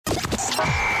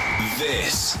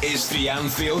This is the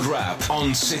Anfield Wrap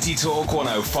on City Talk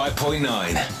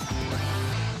 105.9.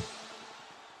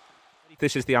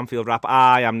 This is the Anfield Wrap.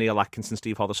 I am Neil Atkinson.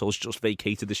 Steve Hothersall's just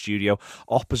vacated the studio.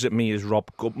 Opposite me is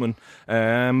Rob Gutman.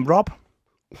 Rob,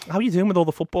 how are you doing with all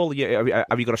the football?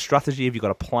 Have you got a strategy? Have you got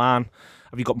a plan?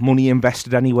 Have you got money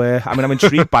invested anywhere? I mean, I'm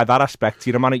intrigued by that aspect.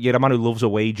 You're a man who loves a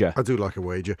wager. I do like a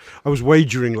wager. I was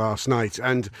wagering last night,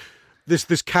 and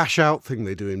this cash out thing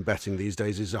they do in betting these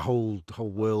days is a whole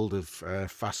world of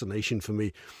fascination for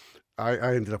me.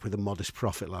 I ended up with a modest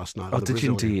profit last night. Oh, did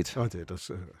you indeed? I did.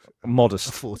 Modest.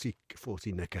 A 40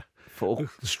 nicker.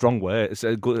 Strong word. It's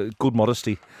a good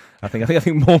modesty. I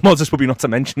think more modest would be not to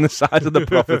mention the size of the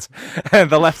profit.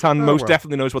 The left hand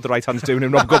definitely knows what the right hand's doing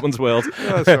in Rob Gutman's world.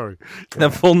 Oh, sorry.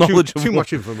 The full knowledge too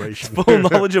much information. Full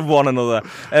knowledge of one another.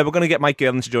 We're going to get Mike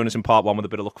Gerlin to join us in part one with a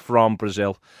bit of luck from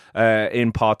Brazil.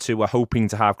 In part two, we're hoping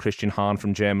to have Christian Hahn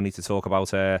from Germany to talk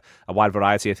about a wide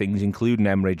variety of things, including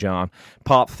Emre Can.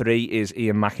 Part three is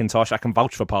Ian McIntosh. I can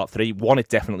vouch for part three. One, it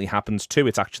definitely happens. Two,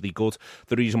 it's actually good.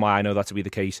 The reason why I know that to be the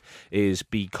case is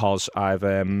because I've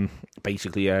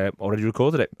basically already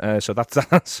recorded it. So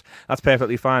that's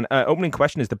perfectly fine. Opening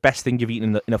question is the best thing you've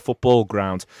eaten in a football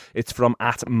ground. It's from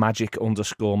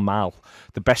 @magic_mal.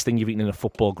 The best thing you've eaten in a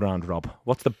football ground, Rob.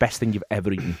 What's the best thing you've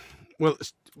ever eaten? Well,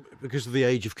 because of the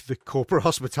age of the corporate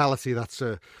hospitality, that's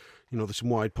there's some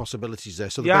wide possibilities there.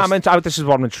 So this is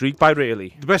what I'm intrigued by,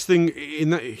 really. The best thing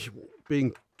in that,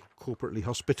 being corporately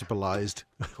hospitalised,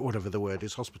 whatever the word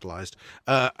is, hospitalised,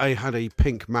 I had a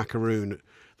pink macaroon,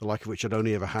 the like of which I'd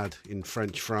only ever had in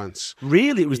French France.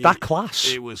 Really? It was that class?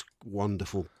 It was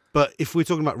wonderful. But if we're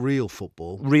talking about real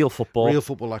football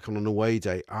like on an away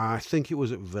day, I think it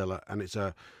was at Villa, and it's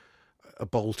a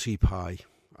Balti pie.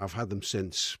 I've had them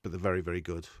since, but they're very, very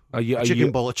good. A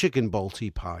chicken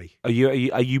Balti pie. Are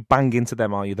you bang into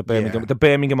them? Are you the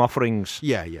Birmingham offerings?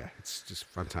 Yeah, it's just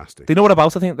fantastic. Do you know what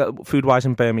about? I think that food-wise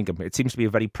in Birmingham, it seems to be a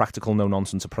very practical,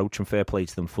 no-nonsense approach, and fair play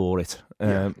to them for it.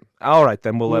 All right,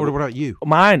 then what about you?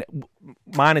 Mine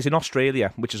is in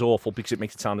Australia, which is awful because it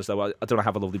makes it sound as though I don't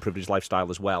have a lovely privileged lifestyle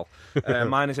as well.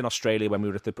 Mine is in Australia when we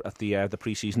were at the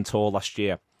pre-season tour last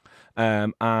year.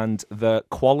 And the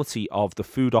quality of the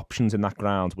food options in that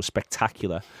ground was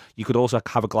spectacular. You could also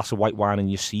have a glass of white wine in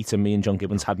your seat, and me and John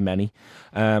Gibbons had many.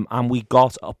 And we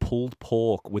got a pulled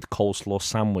pork with coleslaw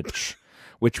sandwich,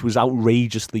 which was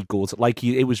outrageously good. Like,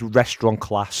 it was restaurant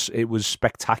class. It was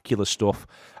spectacular stuff.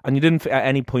 And you didn't, at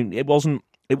any point, it wasn't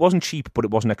cheap, but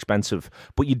it wasn't expensive.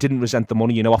 But you didn't resent the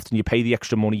money. Often you pay the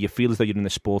extra money, you feel as though you're in a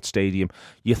sports stadium.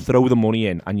 You throw the money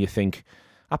in and you think,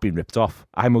 I've been ripped off.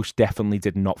 I most definitely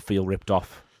did not feel ripped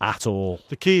off at all.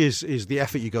 The key is the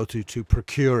effort you go to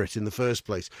procure it in the first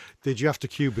place. Did you have to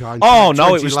queue behind? Oh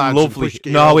no, it was lovely.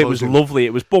 No, it was lovely.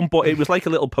 It was it was like a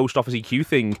little post office queue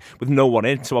thing with no one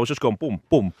in. So I was just going boom,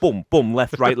 boom, boom, boom,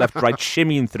 left, right,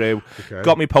 shimmying through. Okay.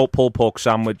 Got me pulled pork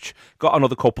sandwich. Got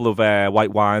another couple of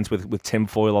white wines with tin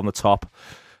foil on the top.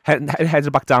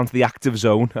 Headed back down to the active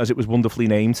zone, as it was wonderfully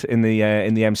named in the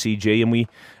MCG,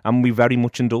 and we very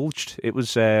much indulged. It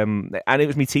was and it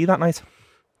was me tea that night.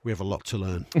 We have a lot to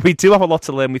learn. We do have a lot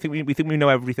to learn. We think we know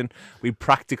everything. We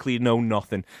practically know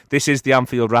nothing. This is the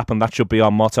Anfield Wrap, and that should be our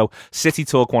motto. City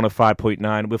Talk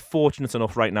 105.9. We're fortunate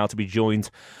enough right now to be joined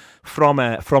from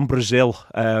Brazil.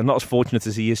 Not as fortunate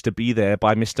as he is to be there,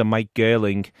 by Mr. Mike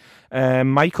Gerling.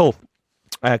 Michael.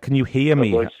 Can you hear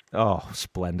me? Oh,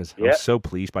 splendid. Yeah. I'm so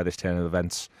pleased by this turn of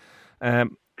events.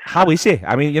 How is it?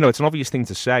 I mean, it's an obvious thing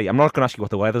to say. I'm not going to ask you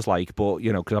what the weather's like, but,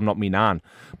 because I'm not me nan.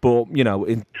 But,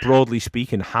 broadly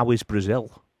speaking, how is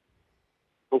Brazil?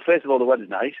 Well, first of all, the weather's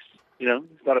nice.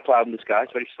 It's not a cloud in the sky.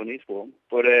 It's very sunny. It's warm.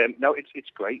 But, no, it's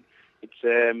great. It's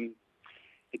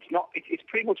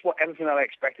pretty much everything I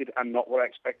expected and not what I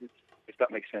expected, if that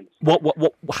makes sense.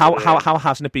 How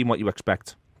hasn't it been what you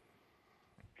expect?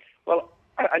 Well,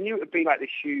 I knew it would be like this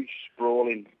huge,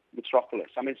 sprawling metropolis.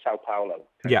 I'm in Sao Paulo.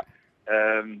 Okay? Yeah.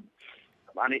 And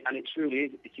it truly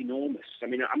is. It's enormous. I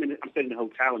mean, I'm staying in a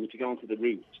hotel, and if you go onto the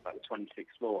roof, it's like the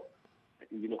 26th floor,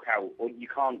 and you look out, all you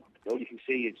can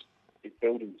see is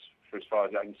buildings for as far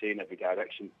as I can see in every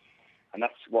direction. And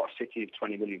that's what a city of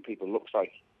 20 million people looks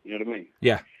like. You know what I mean?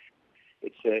 Yeah.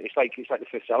 It's like the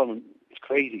Fifth Element. It's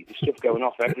crazy. There's stuff going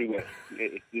off everywhere.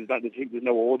 There's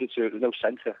no order to it. There's no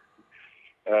centre.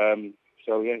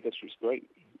 So yeah, that's just great,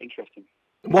 interesting.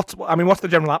 What's the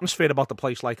general atmosphere about the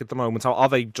place like at the moment? Are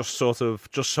they just so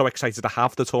excited to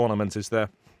have the tournament? Is the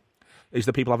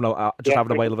people having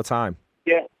having a whale of a time?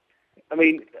 Yeah, I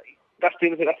mean that's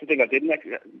the thing I didn't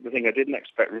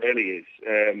expect really is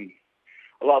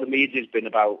a lot of the media's been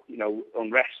about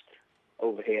unrest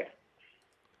over here,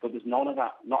 but there's none of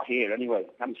that. Not here anyway.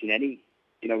 I haven't seen any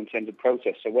in terms of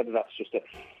protest. So whether that's just a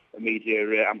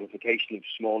media amplification of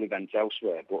small events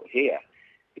elsewhere, but here,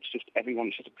 it's just everyone.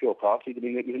 It's just a pure party. I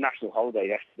mean, it was a national holiday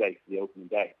yesterday for the opening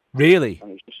day. Really?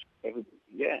 And it's just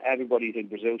everybody's in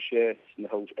Brazil shirts in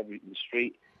the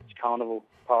street. It's carnival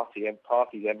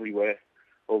parties everywhere.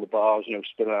 All the bars,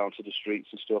 spilling out onto the streets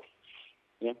and stuff.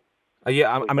 Yeah.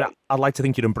 I mean, I'd like to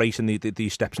think you're embracing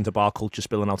these steps into bar culture,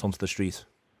 spilling out onto the street.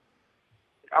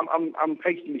 I'm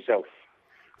pacing myself.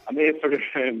 I'm here for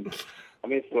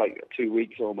like 2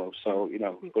 weeks almost. So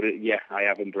but I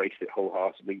have embraced it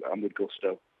wholeheartedly. I'm with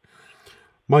gusto.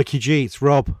 Mikey G, it's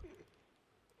Rob.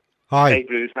 Hi. Hey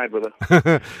Bruce, hi brother.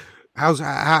 How's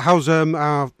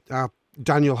our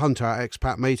Daniel Hunter, our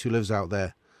expat mate who lives out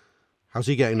there? How's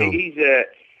he getting on?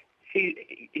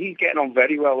 He's getting on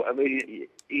very well. I mean,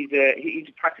 he's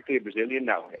practically a Brazilian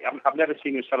now. I've never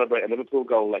seen him celebrate a Liverpool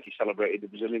goal like he celebrated the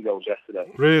Brazilian goals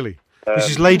yesterday. Really?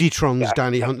 This is Ladytron's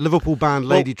Danny Hunt, Liverpool band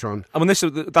Ladytron. I mean,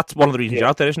 that's one of the reasons you're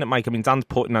out there, isn't it, Mike? I mean, Dan's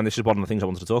putting, and this is one of the things I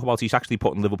wanted to talk about, he's actually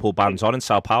putting Liverpool bands on in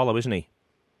Sao Paulo, isn't he?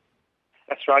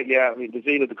 That's right, yeah. I mean, the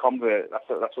zeal of the convert, that's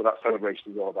what that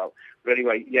celebration is all about. But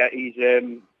anyway, yeah, we've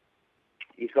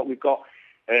got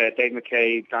Dave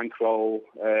McCabe, Dan Kroll,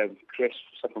 Chris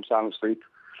from Silent Sleep,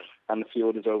 and the few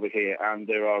others over here. And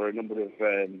there are a number of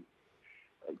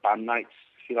band nights,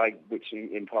 if you like, which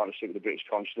in partnership with the British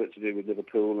Consulate to do with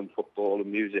Liverpool and football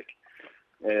and music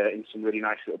in some really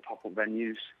nice little pop-up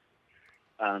venues.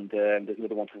 And there's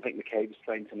another one, I think McCabe is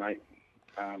playing tonight.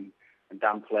 And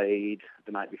Dan played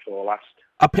the night before last.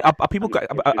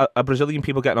 Are Brazilian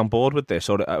people getting on board with this,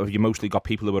 or have you mostly got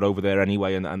people who are over there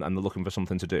anyway and they're looking for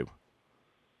something to do?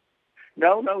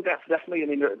 No, definitely. I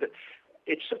mean,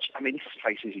 it's such. I mean, this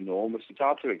place is enormous. It's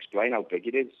hard to explain how big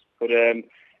it is, but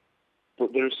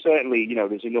there's certainly,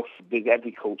 there's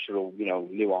every cultural,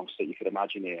 nuance that you could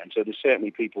imagine here, and so there's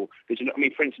certainly people.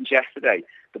 For instance, yesterday,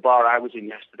 the bar I was in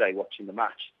yesterday watching the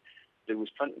match, there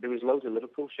was loads of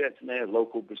Liverpool shirts in there,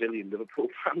 local Brazilian Liverpool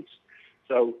fans.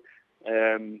 So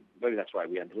maybe that's why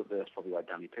we ended up there. That's probably why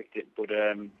Danny picked it. But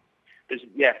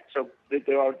so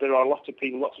there are lots of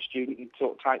people, lots of student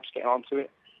sort of types getting onto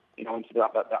it, into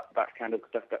that kind of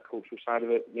that cultural side of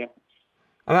it. Yeah.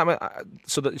 And I mean,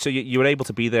 so you were able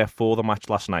to be there for the match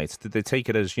last night. Did they take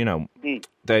it as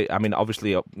They, I mean,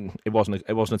 obviously it wasn't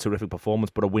a terrific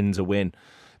performance, but a win's a win.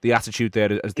 The attitude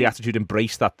there, has the attitude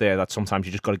embraced that there, that sometimes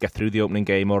you just got to get through the opening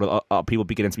game, or are people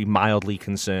beginning to be mildly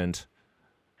concerned?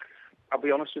 I'll be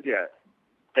honest with you,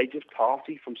 they just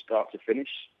party from start to finish.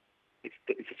 It's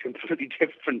a completely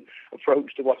different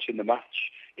approach to watching the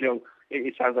match.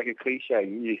 It sounds like a cliche.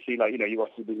 You see, you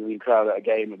watch the Brazilian crowd at a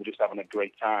game and they're just having a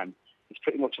great time. It's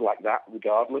pretty much like that,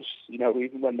 regardless.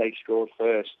 Even when they scored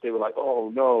first, they were like, "Oh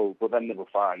no!" But then they were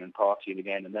fine and partying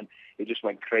again, and then it just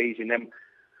went crazy. And then,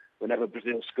 whenever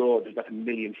Brazil scored, there's like a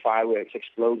million fireworks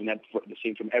exploding. They're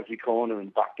seen from every corner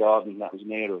and back garden that was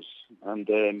near us, and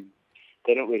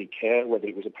they don't really care whether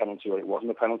it was a penalty or it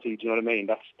wasn't a penalty. Do you know what I mean?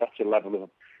 That's a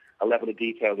level of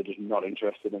detail they're just not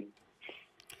interested in.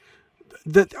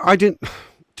 I didn't,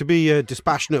 to be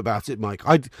dispassionate about it, Mike.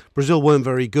 Brazil weren't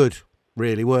very good,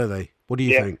 really, were they? What do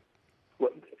you think? Well,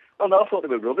 no, I thought they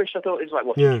were rubbish. I thought it was like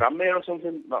watching Tranmere or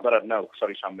something. Not that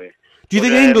Tranmere. Do you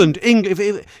think England,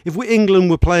 if England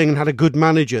were playing and had a good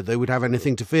manager, they would have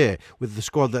anything to fear with the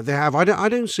squad that they have? I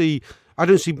don't see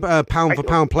pound for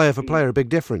pound, player for player, a big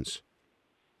difference.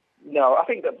 No, I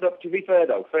think that to be fair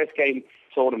though, first game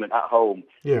tournament at home,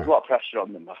 there's a lot of pressure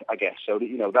on them, I guess. So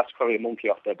that's probably a monkey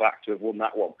off their back to have won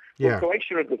that one. But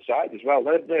Croatia are a good side as well.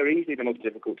 They're easily the most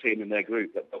difficult team in their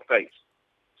group that they'll face.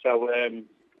 So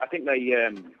I think they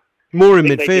more in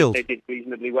midfield. They did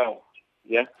reasonably well.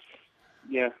 Yeah.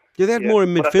 They had more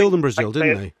in midfield than Brazil,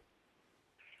 didn't they?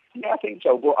 Yeah, I think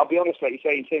so. But I'll be honest, like you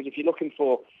say, in terms if you're looking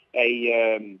for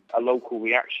a local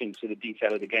reaction to the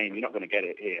detail of the game, you're not going to get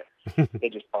it here.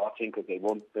 They're just partying because they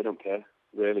won. They don't care,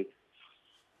 really.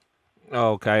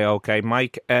 Okay,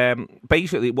 Mike.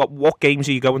 Basically, what games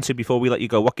are you going to before we let you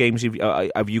go? What games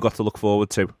have you got to look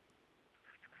forward to?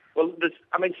 Well,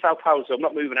 I'm in Sao Paulo, so I'm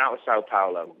not moving out of Sao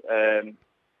Paulo.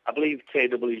 I believe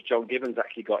KW's John Gibbons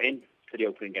actually got in to the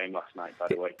opening game last night, by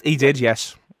the way. He did,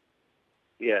 yes.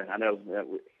 Yeah, I know.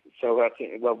 So I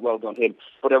think, well done to him.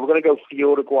 But we're going to go for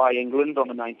Uruguay, England on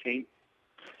the 19th.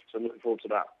 So I'm looking forward to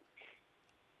that.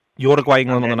 Uruguay,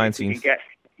 England on the 19th.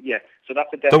 So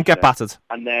that's a definite. Don't get battered.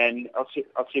 And then I'll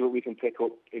see what we can pick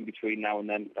up in between now and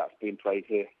then. That's being played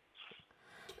here.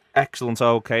 Excellent.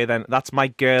 Okay, then. That's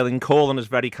Mike Girling calling us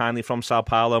very kindly from Sao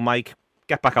Paulo. Mike,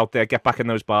 get back out there, get back in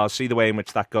those bars, see the way in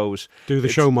which that goes. Do the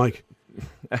show, Mike.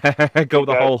 Go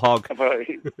the whole hog.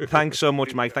 Thanks so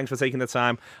much, Mike. Thanks for taking the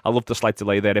time. I love the slight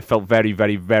delay there. It felt very,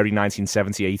 very, very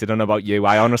 1978. I don't know about you.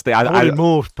 I honestly... I wanted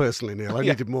more, personally, Neil. I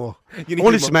needed more. I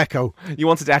wanted some echo. You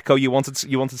wanted echo. You wanted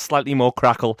slightly more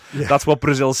crackle. Yeah. That's what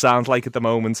Brazil sounds like at the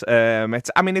moment.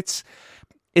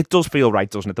 It does feel right,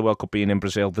 doesn't it? The World Cup being in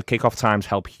Brazil, the kickoff times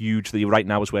help hugely. Right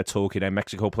now, as we're talking,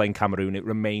 Mexico playing Cameroon, it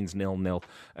remains 0-0.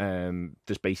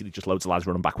 There's basically just loads of lads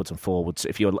running backwards and forwards.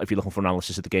 If you're looking for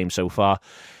analysis of the game so far,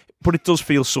 but it does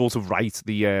feel sort of right.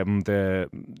 The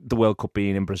World Cup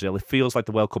being in Brazil, it feels like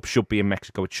the World Cup should be in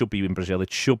Mexico. It should be in Brazil.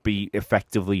 It should be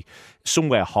effectively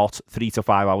somewhere hot, 3 to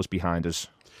 5 hours behind us.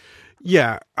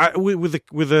 Yeah, with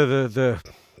the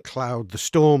cloud, the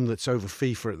storm that's over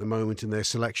FIFA at the moment in their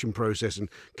selection process and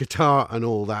Qatar and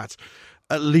all that,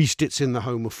 at least it's in the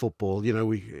home of football. You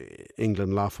know,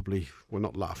 England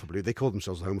not laughably, they call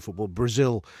themselves the home of football.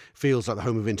 Brazil feels like the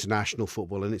home of international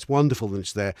football, and it's wonderful that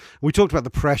it's there. We talked about the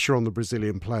pressure on the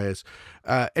Brazilian players.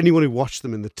 Anyone who watched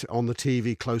them on the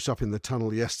TV close up in the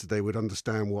tunnel yesterday would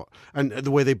understand and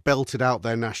the way they belted out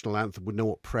their national anthem would know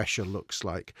what pressure looks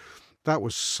like. That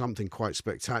was something quite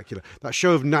spectacular. That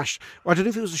show of I don't know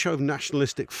if it was a show of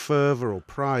nationalistic fervour or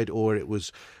pride, or it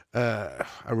was a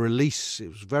release. It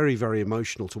was very, very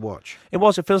emotional to watch. It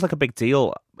was. It feels like a big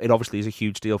deal. It obviously is a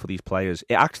huge deal for these players.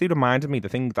 It actually reminded me, the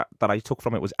thing that I took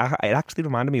from it was, it actually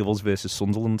reminded me of us versus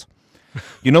Sunderland.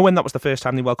 You know when that was the first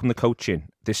time they welcomed the coach in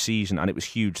this season, and it was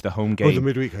huge, the home game. The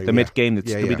midweek game. The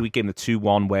midweek game, the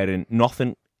 2-1, wherein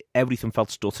everything felt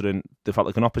stuttering. They felt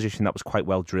like an opposition that was quite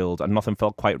well drilled, and nothing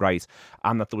felt quite right,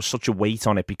 and that there was such a weight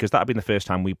on it, because that had been the first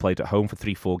time we played at home for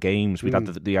 3-4 games.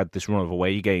 They had this run of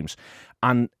away games,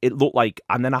 and it looked like,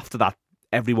 and then after that,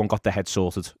 everyone got their head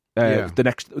sorted.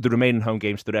 The remaining home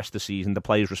games for the rest of the season, the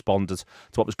players responded to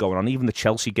what was going on. Even the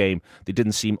Chelsea game, they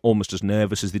didn't seem almost as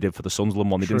nervous as they did for the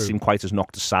Sunderland one. They didn't seem quite as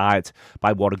knocked aside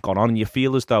by what had gone on, and you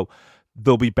feel as though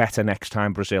they'll be better next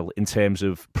time, Brazil, in terms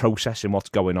of processing what's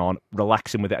going on,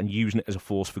 relaxing with it and using it as a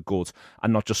force for good,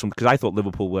 and not just something. Because I thought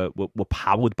Liverpool were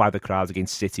powered by the crowds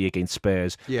against City, against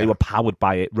Spurs. Yeah. They were powered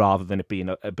by it rather than it being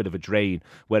a bit of a drain.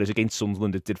 Whereas against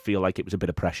Sunderland, it did feel like it was a bit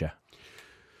of pressure.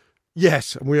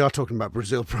 Yes, and we are talking about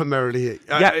Brazil primarily.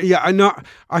 I know.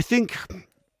 I think,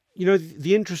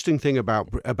 the interesting thing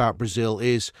about Brazil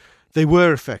is they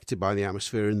were affected by the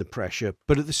atmosphere and the pressure,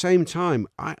 but at the same time,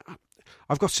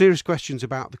 I've got serious questions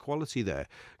about the quality there,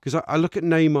 because I look at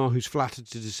Neymar, who's flattered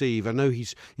to deceive. I know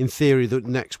he's, in theory, the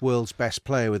next world's best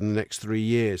player within the next 3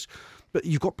 years. But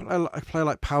you've got a player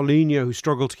like Paulinho, who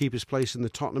struggled to keep his place in the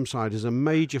Tottenham side as a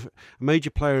major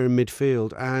player in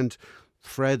midfield, and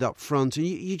Fred up front. And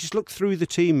you just look through the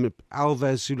team,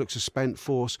 Alves, who looks a spent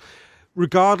force.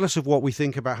 Regardless of what we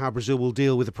think about how Brazil will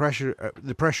deal with the pressure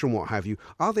and what have you,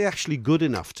 are they actually good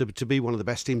enough to be one of the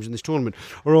best teams in this tournament,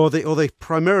 or are they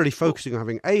primarily focusing on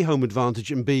having A, home advantage,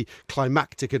 and B,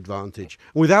 climactic advantage?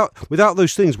 Without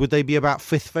those things, would they be about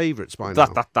fifth favourites by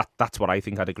now? That's what I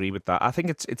think. I'd agree with that. I think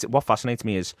it's what fascinates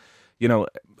me is,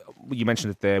 you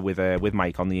mentioned it there with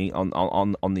Mike on the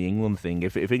England thing.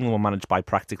 If England were managed by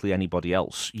practically anybody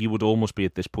else, you would almost be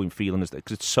at this point feeling as though,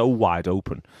 because it's so wide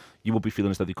open, you would be feeling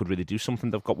as though they could really do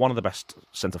something. They've got one of the best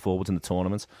centre forwards in the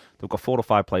tournament. They've got 4 or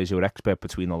 5 players who are expert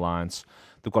between the lines.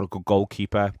 They've got a good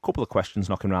goalkeeper. A couple of questions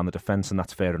knocking around the defence, and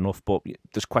that's fair enough. But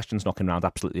there's questions knocking around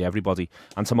absolutely everybody.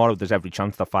 And tomorrow there's every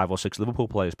chance that 5 or 6 Liverpool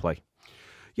players play.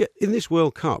 Yeah, in this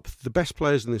World Cup, the best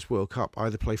players in this World Cup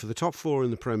either play for the top 4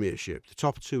 in the Premiership, the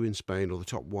top 2 in Spain, or the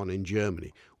top 1 in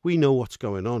Germany. We know what's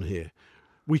going on here.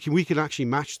 We can actually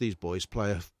match these boys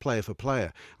player for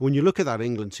player. When you look at that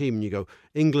England team and you go,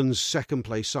 England's second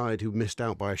place side, who missed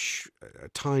out by a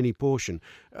tiny portion,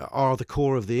 are the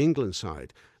core of the England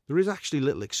side. There is actually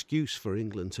little excuse for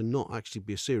England to not actually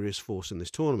be a serious force in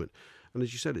this tournament. And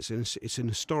as you said, it's an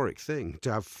historic thing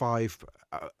to have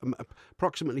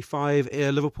approximately 5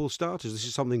 Liverpool starters. This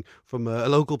is something, from a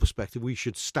local perspective, we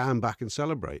should stand back and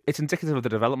celebrate. It's indicative of the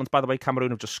development. By the way, Cameroon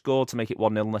have just scored to make it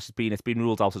 1-0 unless it's been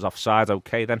ruled out as offside.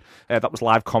 Okay, then. That was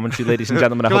live commentary, ladies and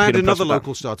gentlemen. Can I add another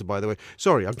local starter, by the way?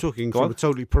 Sorry, I'm talking from a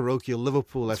totally parochial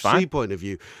Liverpool FC point of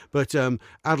view. But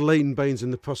add Leighton Baines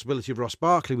and the possibility of Ross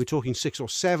Barkley. We're talking 6 or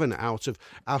 7 out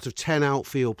of 10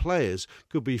 outfield players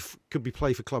could be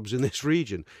play for clubs in this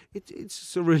region.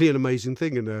 It's really an amazing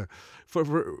thing, and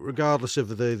regardless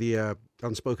of the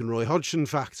unspoken Roy Hodgson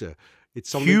factor, It's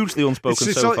something, hugely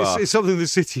unspoken so far. It's something the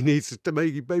city needs to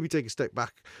maybe take a step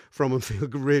back from and feel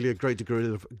really a great degree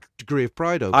of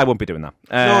pride over. I won't be doing that.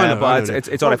 No, I know, but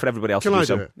it's all right for everybody else to do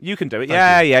so. You can do it.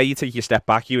 Yeah. You take your step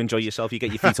back. You enjoy yourself. You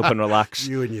get your feet up and relax.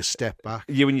 You and your step back.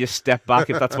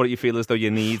 If that's what you feel as though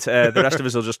you need. The rest of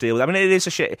us will just deal with it. I mean, it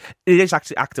is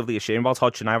actually actively a shame about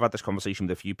Hodgson. I've had this conversation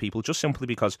with a few people just simply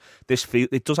because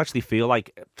it does actually feel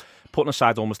like, putting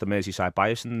aside almost the Merseyside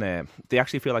bias in there, they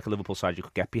actually feel like a Liverpool side you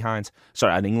could get behind.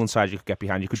 Sorry, an England side you could get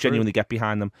behind. You could genuinely get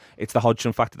behind them. It's the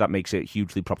Hodgson factor that makes it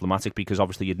hugely problematic because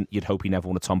obviously you'd hope he never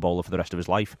won a tombola for the rest of his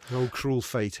life. Oh, cruel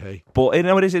fate, hey. But it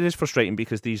is frustrating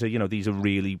because these are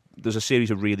really, there's a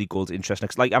series of really good, interesting.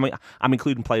 Like I'm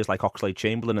including players like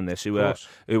Oxlade-Chamberlain in this who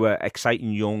are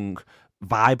exciting young,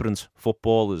 vibrant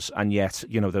footballers, and yet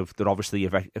they're obviously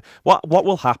what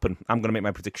will happen. I'm going to make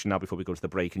my prediction now before we go to the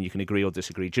break, and you can agree or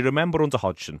disagree. Do you remember under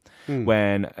Hodgson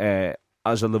when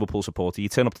as a Liverpool supporter you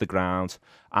turn up to the ground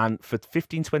and for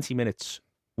 15-20 minutes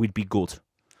we'd be good?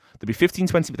 There'd be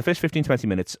the first 15-20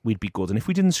 minutes we'd be good, and if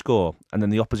we didn't score and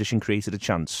then the opposition created a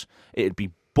chance, it'd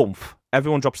be bump.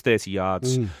 Everyone drops 30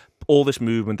 yards. All this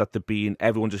movement that there'd been,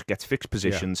 everyone just gets fixed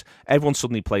positions. Everyone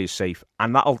suddenly plays safe,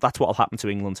 and that's what'll happen to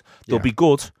England. They'll be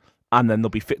good, and then they'll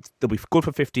be good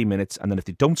for 15 minutes, and then if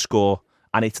they don't score,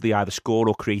 and it's they either score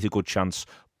or create a good chance,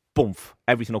 bump,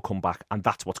 everything will come back, and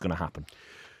that's what's going to happen.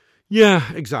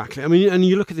 Yeah, exactly. I mean, and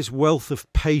you look at this wealth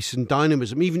of pace and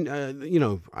dynamism. Even,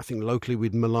 I think locally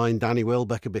we'd malign Danny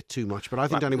Welbeck a bit too much, but I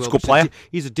think Danny Welbeck,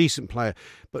 he's a decent player.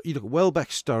 But you look at Welbeck,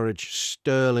 Sturridge,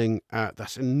 Sterling.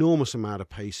 That's an enormous amount of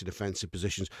pace in defensive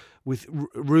positions. With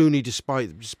Rooney,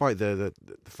 despite the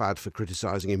fad for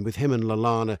criticising him, with him and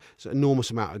Lallana, it's an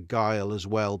enormous amount of guile as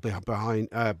well behind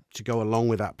to go along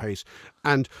with that pace.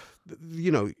 And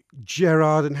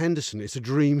Gerrard and Henderson, it's a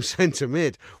dream centre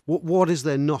mid. What is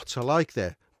there not to like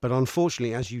there? But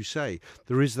unfortunately, as you say,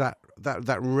 there is that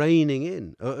reining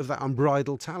in of that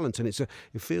unbridled talent, and it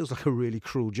feels like a really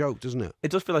cruel joke, doesn't it?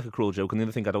 It does feel like a cruel joke, and the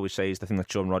other thing I'd always say is the thing that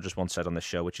John Rodgers once said on this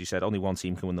show, which he said, only one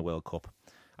team can win the World Cup.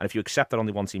 And if you accept that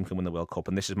only one team can win the World Cup,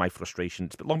 and this is my frustration,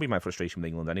 it's long been my frustration with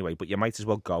England anyway, but you might as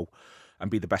well go and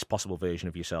be the best possible version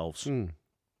of yourselves.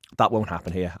 That won't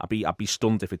happen here. I'd be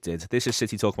stunned if it did. This is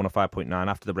City Talk 105.9.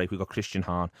 After the break, we've got Christian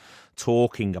Hahn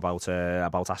talking about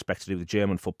aspects to do with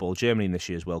German football, Germany in this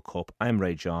year's World Cup. I'm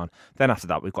Ray John. Then after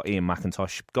that, we've got Ian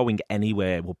McIntosh. Going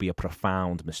anywhere would be a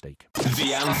profound mistake.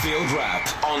 The Anfield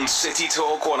Wrap on City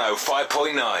Talk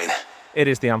 105.9. It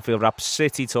is the Anfield Wrap,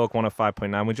 City Talk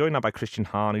 105.9. We're joined now by Christian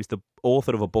Hahn, who's the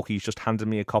author of a book he's just handed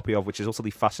me a copy of, which is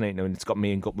utterly fascinating, and it's got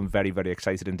me and Gutman very, very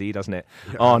excited indeed, hasn't it?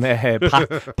 Yes. On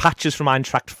patches from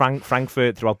Eintracht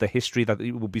Frankfurt throughout the history that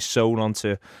it will be sewn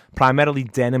onto primarily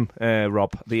denim,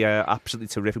 Rob. They're absolutely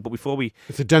terrific. But before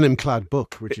it's a denim-clad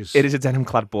book, which is... It is a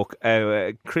denim-clad book.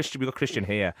 Christian, we've got Christian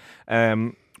here.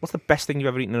 What's the best thing you've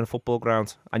ever eaten in a football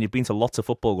ground? And you've been to lots of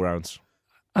football grounds.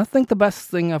 I think the best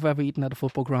thing I've ever eaten at a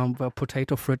football ground were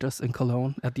potato fritters in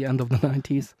Cologne at the end of the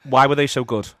 90s. Why were they so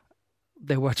good?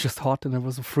 They were just hot, and it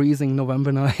was a freezing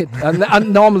November night. And I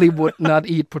normally would not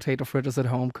eat potato fritters at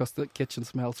home because the kitchen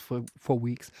smells for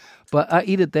weeks. But I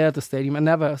eat it there at the stadium. I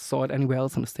never saw it anywhere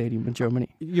else in the stadium in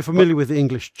Germany. You're familiar with the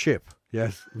English chip,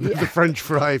 yes? Yeah. The French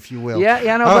fry, if you will.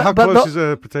 Yeah, no. How close is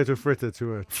a potato fritter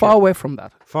to a chip? Far away from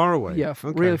that. Far away? Yeah,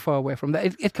 okay. Really far away from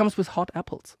that. It comes with hot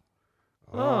apples.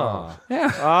 Oh. Yeah.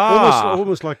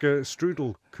 Almost like a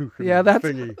strudel kuchen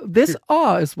thingy. This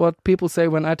is what people say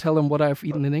when I tell them what I've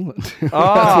eaten in England. That's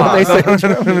what they say in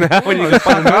Germany.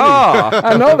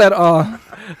 I know that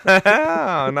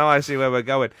Now I see where we're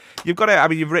going. You've got it. I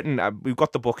mean, you've written. We've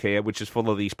got the book here, which is full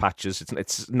of these patches.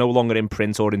 It's no longer in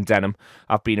print or in denim.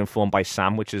 I've been informed by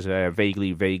Sam, which is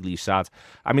vaguely sad.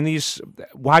 I mean,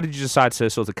 why did you decide to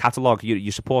sort of catalogue?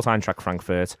 You support Eintracht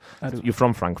Frankfurt. You're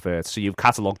from Frankfurt, so you've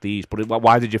catalogued these. But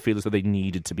why did you feel as though they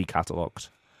needed to be catalogued?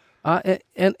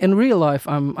 In real life,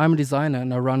 I'm a designer,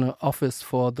 and I run an office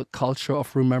for the culture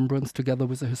of remembrance together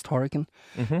with a historian.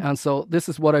 Mm-hmm. And so this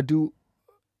is what I do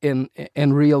in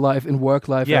real life, in work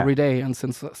life every day. And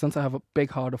since I have a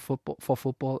big heart of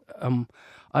football,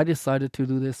 I decided to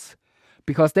do this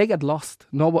because they get lost.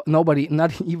 Nobody,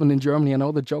 not even in Germany. I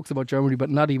know the jokes about Germany, but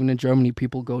not even in Germany,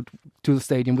 people go to the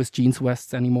stadium with jeans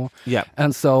vests anymore. Yeah,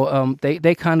 and so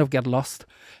they kind of get lost.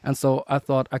 And so I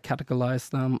thought I categorize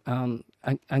them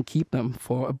and keep them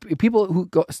for people who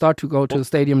start to go to the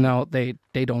stadium now. They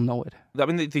don't know it. I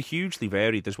mean, they're hugely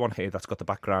varied. There's one here that's got the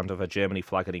background of a Germany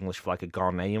flag, an English flag, a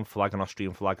Ghanaian flag, an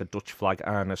Austrian flag, a Dutch flag,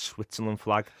 and a Switzerland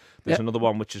flag. There's another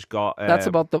one which has got... that's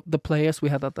about the players we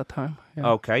had at that time. Yeah.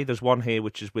 Okay, there's one here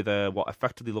which is with what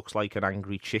effectively looks like an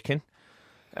angry chicken.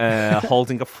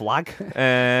 holding a flag.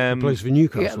 Plays for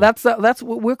Newcastle. Yeah, that's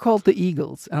what we're called the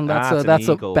Eagles, and that's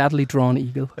a badly drawn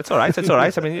eagle. It's all right. It's all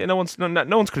right. I mean, no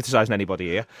one's criticising anybody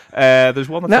here. There's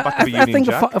one that's the back of a Union I think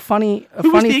Jack. a funny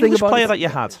Who was the thing English about player that you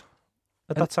had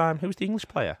at that time? Who was the English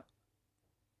player?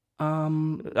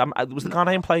 Was the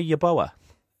Ghanaian player Yeboah?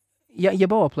 Yeah,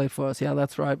 Yeboah played for us. Yeah,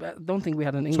 that's right. I don't think we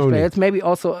had an English Tony. player. It's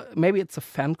maybe it's a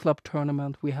fan club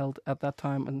tournament we held at that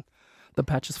time, and the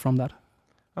patches from that.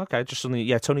 Okay, just suddenly,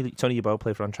 yeah. Tony Yeboah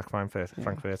played for Eintracht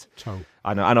Frankfurt. So,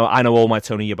 I know all my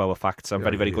Tony Yeboah facts. I'm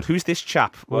very, very yeah. good. Who's this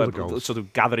chap? All the goals. Sort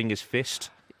of gathering his fist.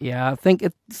 Yeah, I think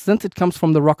since it comes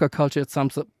from the rocker culture, it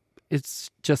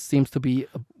just seems to be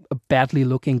a badly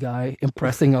looking guy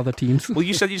impressing other teams. Well,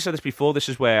 you said this before. This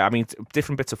is where, I mean,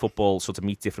 different bits of football sort of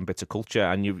meet different bits of culture,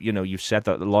 and you've said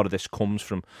that a lot of this comes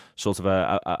from sort of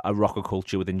a rocker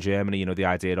culture within Germany. You know, the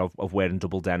idea of wearing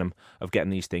double denim, of getting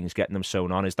these things, getting them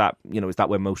sewn on. Is that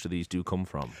where most of these do come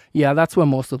from? Yeah, that's where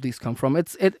most of these come from.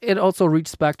 It also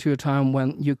reaches back to a time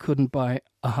when you couldn't buy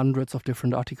hundreds of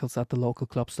different articles at the local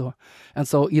club store, and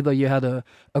so either you had a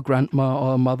grandma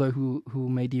or a mother who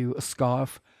made you a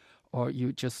scarf, or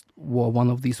you just wore one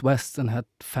of these vests and had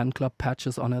fan club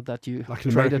patches on it that you like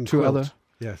an traded American to quilt. other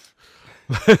Yes.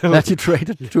 that you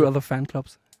traded to other fan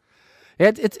clubs.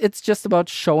 It's just about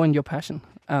showing your passion,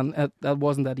 and that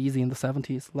wasn't that easy in the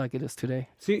 70s like it is today.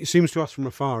 It seems to us from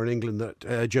afar in England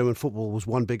that German football was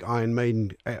one big Iron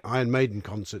Maiden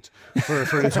concert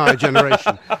for an entire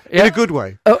generation, in a good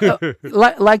way.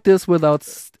 Like this without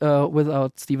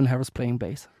Stephen Harris playing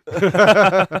bass.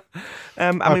 I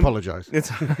apologise. You've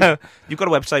got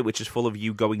a website which is full of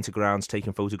you going to grounds,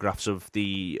 taking photographs of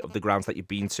the grounds that you've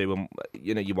been to, and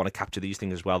you want to capture these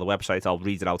things as well. The website, I'll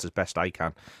read it out as best I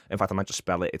can. In fact, I might just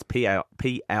spell it. It's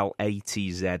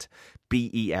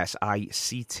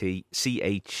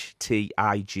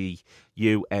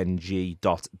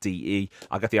PLATZBESICTCHTIGUNG.de.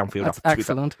 I'll get the Anfield Wrap. That's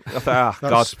excellent.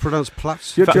 That's pronounced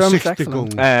Platz. Your German's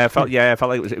excellent. Felt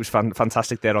like it was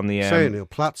fantastic there on the. Say it, Neil.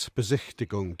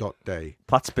 Platzbesichtigung.de.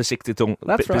 Platzbesichtigung.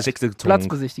 That's right.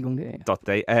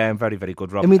 Platzbesichtigung.de. Very, very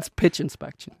good, Rob. It means pitch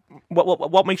inspection.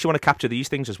 What makes you want to capture these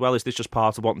things as well? Is this just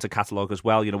part of wanting to catalogue as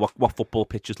well? You know what football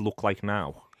pitches look like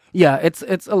now. Yeah,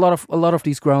 it's a lot of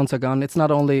these grounds are gone. It's not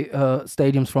only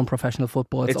stadiums from professional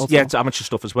football. It's also amateur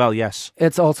stuff as well. Yes,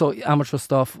 it's also amateur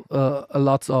stuff.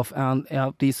 Lots of and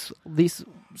lots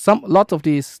of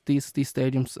these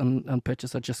stadiums and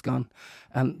pitches are just gone,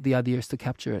 and the idea is to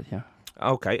capture it. Yeah.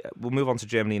 Okay, we'll move on to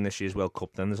Germany in this year's World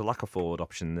Cup. Then there's a lack of forward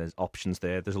option. There's options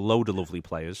there. There's a load of lovely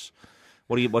players.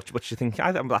 What do you think?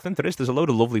 I think there is. There's a load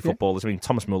of lovely footballers. I mean,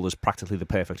 Thomas Muller's practically the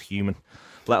perfect human,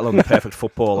 let alone the perfect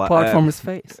footballer. Apart from his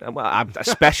face. Well,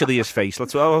 especially his face.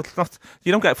 You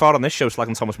don't get far on this show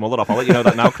slagging Thomas Muller off. I'll let you know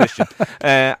that now, Christian.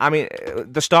 I mean,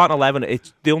 the starting 11.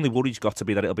 The only worry's got to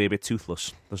be that it'll be a bit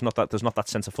toothless. There's not that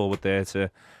centre forward there to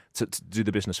do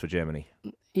the business for Germany.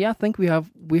 Yeah, I think we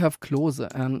have Klose,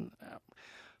 and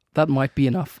that might be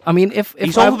enough. I mean, if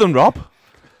he's older than Rob.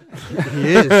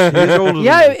 He is. He's older.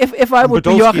 Yeah, if I would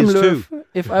be Joachim Löw, too.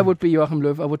 if I would be Joachim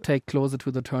Löw, I would take Klose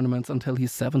to the tournaments until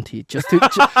he's 70, just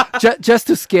to just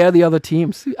to scare the other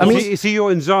teams. I mean, is he your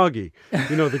Inzaghi?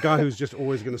 You know, the guy who's just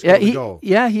always going to score the goal.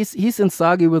 Yeah, he's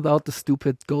Inzaghi without the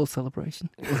stupid goal celebration.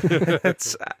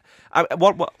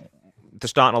 What the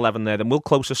starting 11 there? Then will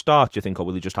Klose start? Do you think, or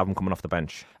will he just have him coming off the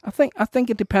bench? I think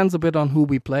it depends a bit on who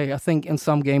we play. I think in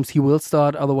some games he will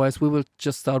start. Otherwise, we will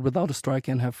just start without a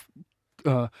striker and have.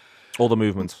 All the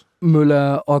movements.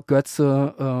 Müller or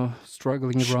Götze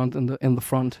struggling around in the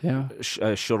front, yeah.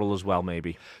 Schürrle as well,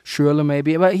 maybe. Schürrle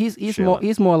maybe, but he's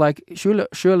more like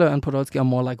Schürrle and Podolski are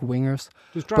more like wingers.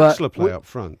 Does Draxler play up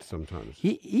front sometimes?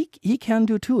 He can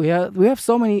do too. Yeah, we have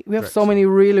so many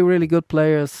really really good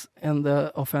players in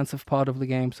the offensive part of the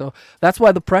game. So that's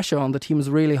why the pressure on the team is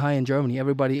really high in Germany.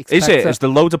 Everybody expects Is there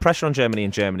loads of pressure on Germany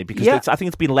because I think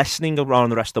it's been lessening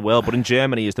around the rest of the world, but in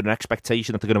Germany is there an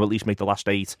expectation that they're going to at least make the last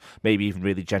 8, maybe even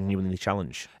really genuinely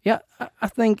challenge? Yeah, I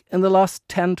think in the last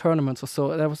 10 tournaments or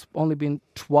so, there was only been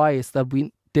twice that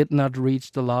we did not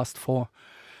reach the last 4,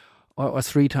 or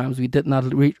 3 times we did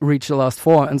not reach the last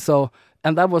 4,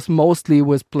 and that was mostly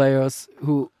with players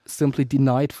who simply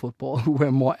denied football, who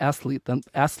were more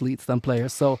athletes than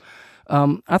players. So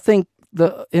I think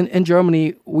in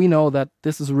Germany we know that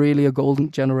this is really a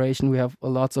golden generation. We have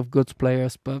lots of good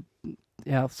players, but.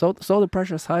 Yeah, so the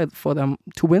pressure is high for them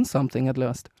to win something at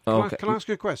last. Okay. Can I ask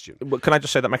you a question? Can I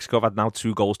just say that Mexico have had now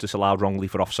 2 goals disallowed wrongly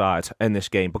for offside in this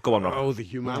game? But go on, Rob. Oh, the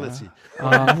humanity!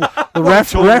 The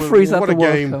referees at the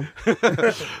World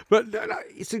Cup. But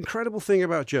it's an incredible thing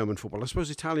about German football. I suppose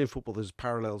Italian football there's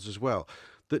parallels as well.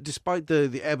 that despite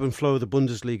the ebb and flow of the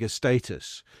Bundesliga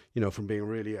status, from being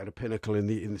really at a pinnacle in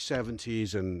the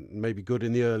 70s and maybe good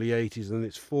in the early 80s, and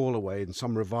its fall away and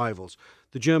some revivals,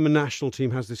 the German national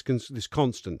team has this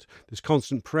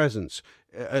constant presence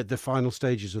at the final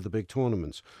stages of the big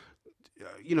tournaments.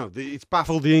 It's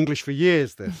baffled the English for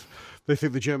years, this. They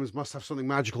think the Germans must have something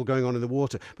magical going on in the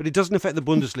water. But it doesn't affect the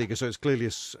Bundesliga, so it's clearly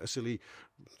a silly,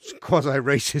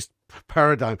 quasi-racist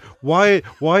paradigm. Why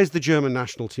is the German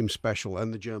national team special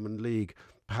and the German league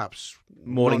perhaps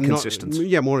more inconsistent?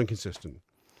 More inconsistent.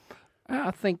 I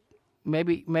think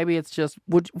maybe it's just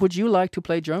would you like to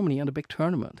play Germany in a big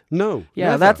tournament? No.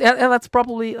 Yeah, never. that's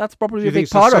probably a big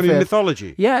it's part of it.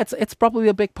 Mythology. Yeah, it's probably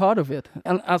a big part of it.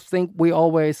 And I think we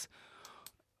always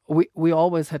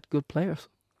had good players.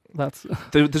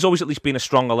 There's always at least been a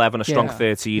strong 11, a strong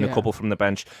 13, a couple from the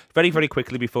bench. Very, very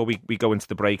quickly before we go into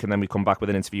the break and then we come back with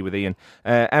an interview with Ian.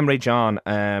 Emre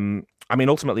Can,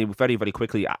 ultimately, very, very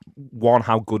quickly, one,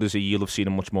 how good is he? You'll have seen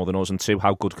him much more than us. And two,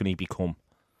 how good can he become?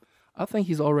 I think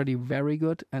he's already very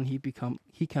good, and he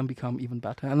can become even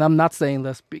better. And I'm not saying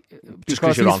this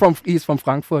because he's from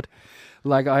Frankfurt,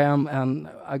 like I am, and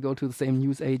I go to the same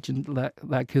news agent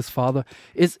like his father.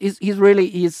 I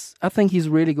think he's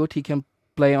really good. He can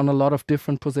play on a lot of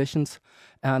different positions,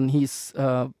 and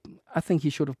I think he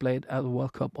should have played at the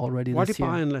World Cup already. Why this did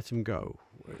year. Bayern let him go?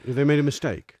 They made a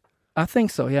mistake. I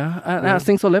think so, yeah. And I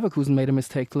think so Leverkusen made a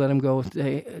mistake to let him go.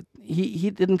 He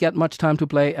didn't get much time to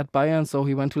play at Bayern, so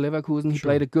he went to Leverkusen. He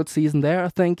played a good season there, I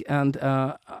think, and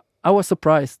I was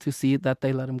surprised to see that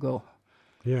they let him go.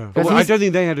 Yeah, well, I don't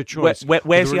think they had a choice.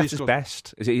 Where's he at his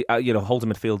best? Is he holding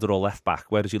midfielder or left back?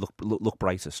 Where does he look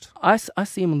brightest? I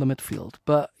see him in the midfield,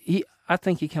 but I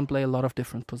think he can play a lot of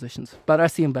different positions. But I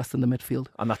see him best in the midfield.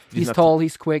 He's tall,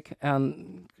 he's quick,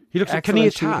 and he looks. Can he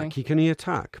attack? Shooting. Can he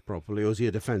attack properly, or is he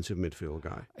a defensive midfield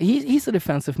guy? He's a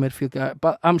defensive midfield guy,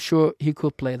 but I'm sure he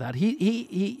could play that.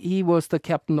 He was the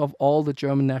captain of all the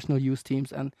German national youth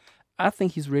teams, and I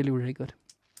think he's really, really good.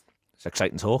 It's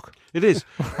exciting talk. It is.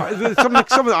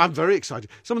 I'm very excited.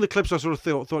 Some of the clips I sort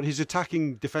of thought his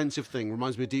attacking defensive thing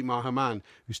reminds me of Dietmar Hamann,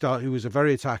 who was a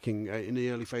very attacking in the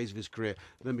early phase of his career,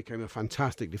 then became a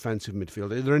fantastic defensive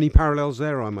midfielder. Are there any parallels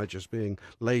there, or am I just being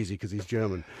lazy because he's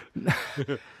German?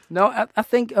 No, I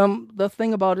think the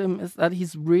thing about him is that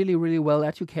he's really, really well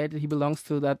educated. He belongs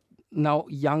to that now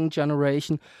young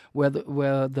generation where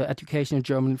the education in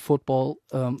German football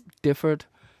differed.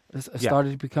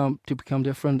 Started to become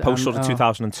different. Post sort of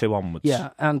 2002 onwards. Yeah,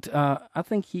 and I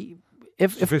think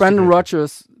if Brendan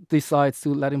Rodgers decides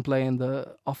to let him play in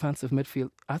the offensive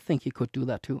midfield, I think he could do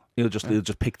that too. He'll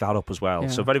just pick that up as well. Yeah.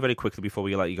 So very, very quickly before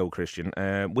we let you go, Christian,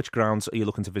 which grounds are you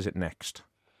looking to visit next?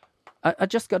 I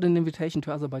just got an invitation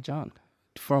to Azerbaijan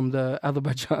from the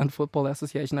Azerbaijan Football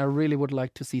Association. I really would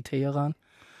like to see Tehran.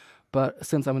 But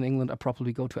since I'm in England, I'll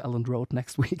probably go to Elland Road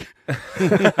next week.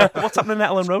 What's happening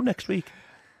at Elland Road next week?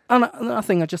 And I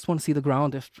think I just want to see the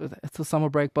ground. If it's a summer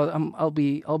break, but I'll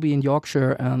be in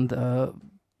Yorkshire, and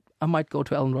I might go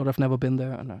to Elland Road. I've never been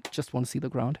there, and I just want to see the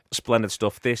ground. Splendid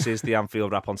stuff. This is the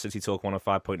Anfield Wrap on City Talk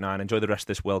 105.9. Enjoy the rest of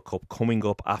this World Cup coming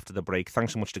up after the break.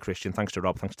 Thanks so much to Christian. Thanks to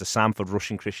Rob. Thanks to Sam for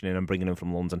rushing Christian in and bringing him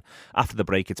from London. After the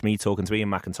break, it's me talking to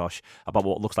Ian McIntosh about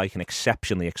what looks like an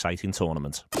exceptionally exciting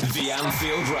tournament. The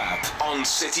Anfield Wrap on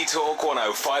City Talk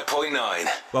 105.9.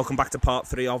 Welcome back to part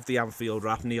 3 of the Anfield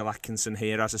Wrap. Neil Atkinson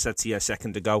here. As I said to you a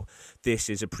second ago, this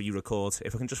is a pre-record.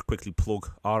 If I can just quickly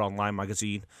plug our online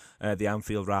magazine, the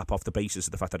Anfield Wrap, off the basis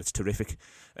of the fact that it's terrific.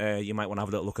 You might want to have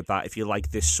a little look at that if you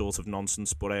like this sort of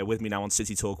nonsense. But with me now on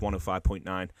City Talk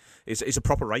 105.9 is a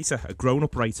proper writer, a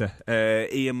grown-up writer.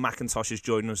 Ian McIntosh is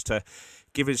joining us to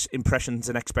give his impressions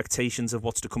and expectations of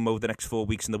what's to come over the next 4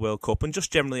 weeks in the World Cup, and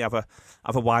just generally have a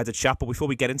wider chat. But before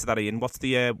we get into that, Ian, what's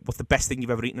the best thing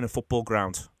you've ever eaten in a football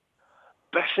ground?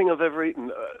 Best thing I've ever eaten?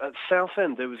 At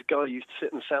Southend, there was a guy who used to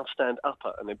sit in the South Stand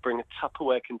upper, and they'd bring a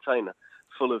Tupperware container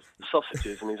full of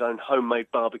sausages and his own homemade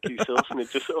barbecue sauce, and he'd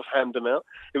just sort of hand them out.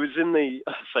 It was in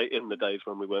the days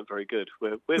when we weren't very good.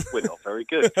 We're not very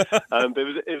good. But it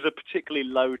was a particularly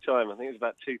low time. I think it was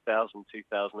about 2000,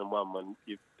 2001, when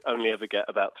you only ever get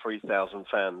about 3,000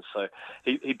 fans. So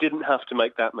he didn't have to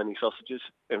make that many sausages,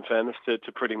 in fairness, to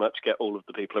pretty much get all of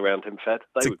the people around him fed.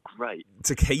 They were great.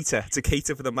 To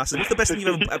cater for the masses. What's the best thing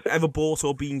you've ever bought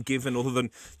or been given, other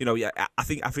than,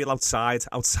 I feel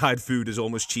outside food is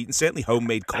almost cheating. Certainly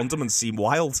homemade condiments seem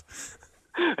wild.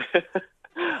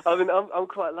 I mean, I'm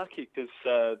quite lucky because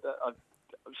I've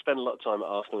spent a lot of time at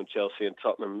Arsenal and Chelsea and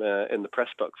Tottenham in the press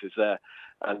boxes there.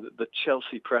 And the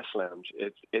Chelsea Press Lounge,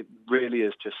 it really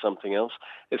is just something else.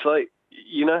 It's like,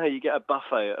 you know how you get a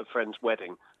buffet at a friend's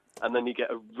wedding, and then you get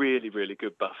a really, really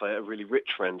good buffet, a really rich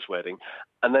friend's wedding.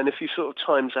 And then if you sort of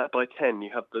times that by 10,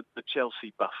 you have the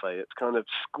Chelsea buffet. It's kind of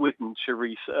squid and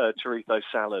chorizo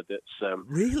salad. It's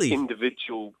really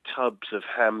individual tubs of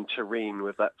ham terrine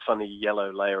with that funny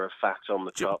yellow layer of fat on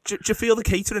the top. Do you feel the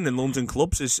catering in London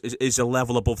clubs is a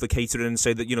level above the catering,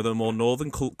 say that, you know, the more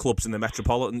northern clubs in the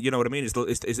Metropolitan? You know what I mean? Is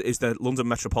the London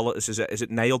Metropolitan, is it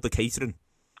nailed the catering?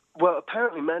 Well,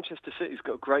 apparently Manchester City's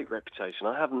got a great reputation.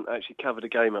 I haven't actually covered a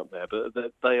game up there, but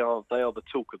they are the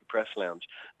talk of the press lounge.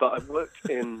 But I've worked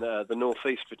in the North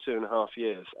East for 2.5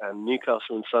 years, and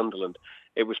Newcastle and Sunderland,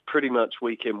 it was pretty much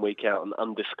week in, week out an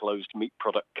undisclosed meat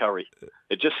product curry.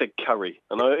 It just said curry,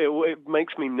 and it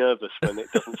makes me nervous when it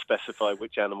doesn't specify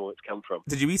which animal it's come from.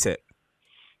 Did you eat it?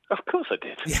 Of course I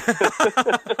did.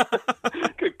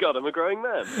 Good God, I'm a growing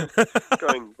man.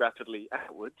 Growing rapidly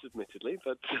outwards, admittedly,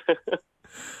 but...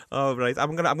 Oh, right.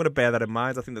 I'm gonna bear that in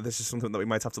mind. I think that this is something that we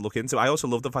might have to look into. I also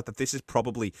love the fact that this is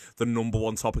probably the number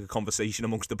one topic of conversation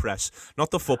amongst the press.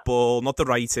 Not the football, not the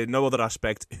writing, no other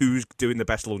aspect. Who's doing the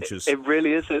best lunches? It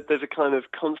really is. There's a kind of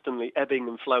constantly ebbing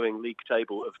and flowing league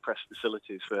table of press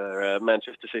facilities where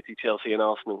Manchester City, Chelsea and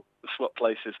Arsenal swap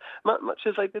places, much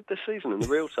as they did this season in the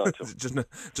real title.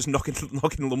 just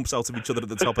knocking lumps out of each other at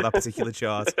the top of that particular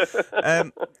chart.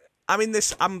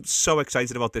 I'm so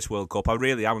excited about this World Cup. I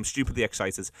really am. I'm stupidly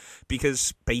excited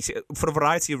because, for a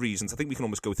variety of reasons, I think we can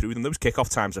almost go through them. Those kickoff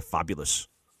times are fabulous.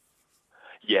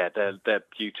 Yeah, they're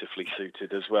beautifully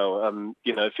suited as well.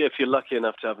 You know, if you're lucky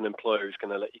enough to have an employer who's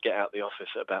going to let you get out the office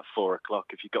at about 4 o'clock,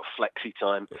 if you've got flexi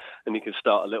time and you can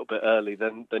start a little bit early,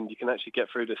 then you can actually get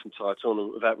through this entire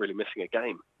tournament without really missing a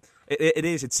game. It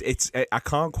is. It's. I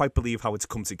can't quite believe how it's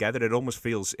come together. It almost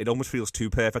feels too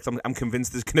perfect. I'm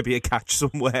convinced there's going to be a catch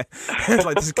somewhere.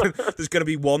 Like there's going to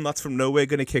be one that's from nowhere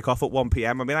going to kick off at 1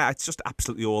 p.m. I mean, it's just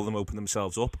absolutely all of them open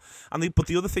themselves up. But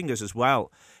the other thing is as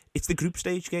well, it's the group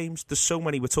stage games. There's so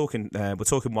many. We're talking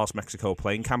whilst Mexico are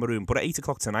playing Cameroon, but at 8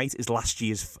 o'clock tonight is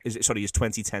his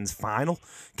 2010's final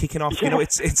kicking off. Yeah. You know,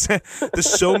 it's there's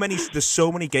so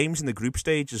many games in the group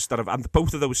stages and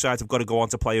both of those sides have got to go on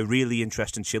to play a really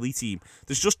interesting Chile team.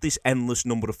 There's just this endless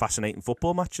number of fascinating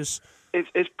football matches.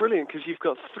 It's brilliant because you've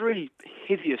got 3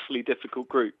 hideously difficult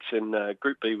groups in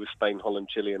Group B with Spain, Holland,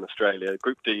 Chile and Australia,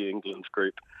 Group D, England's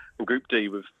group, and Group D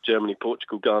with Germany,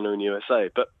 Portugal, Ghana and USA.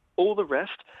 But all the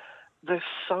rest, they're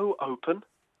so open.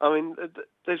 I mean,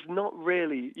 there's not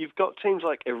really... You've got teams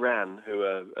like Iran who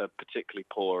are particularly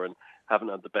poor and haven't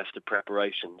had the best of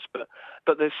preparations.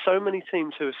 But there's so many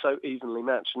teams who are so evenly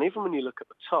matched. And even when you look at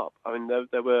the top, I mean,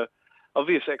 there were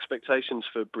obvious expectations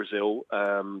for Brazil.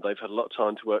 They've had a lot of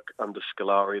time to work under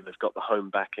Scolari. They've got the home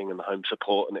backing and the home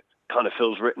support, and it kind of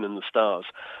feels written in the stars.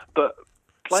 But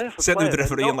player for certainly player... the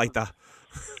refereeing like that.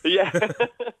 Yeah.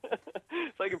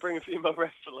 If they can bring a few more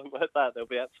refs along like that, they'll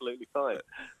be absolutely fine.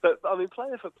 But, I mean,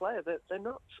 player for player, they're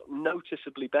not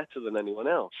noticeably better than anyone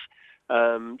else.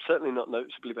 Certainly not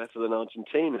noticeably better than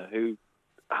Argentina, who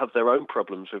have their own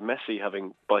problems with Messi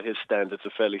having, by his standards, a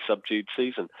fairly subdued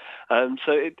season.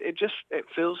 So it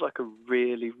feels like a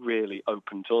really, really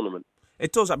open tournament.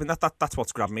 It does. I mean, that's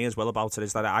what's grabbed me as well about it,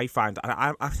 is that I find,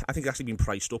 I think it's actually been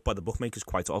priced up by the bookmakers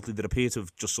quite oddly. They appear to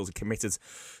have just sort of committed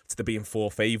to there being 4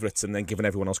 favourites and then given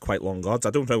everyone else quite long odds. I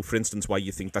don't know, for instance, why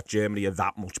you think that Germany are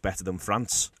that much better than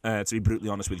France, to be brutally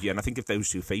honest with you. And I think if those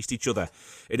two faced each other,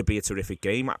 it'd be a terrific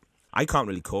game. I can't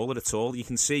really call it at all. You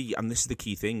can see, and this is the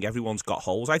key thing, everyone's got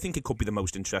holes. I think it could be the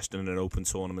most interesting in an open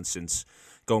tournament since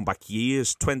going back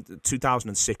years.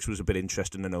 2006 was a bit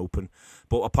interesting and open.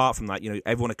 But apart from that, you know,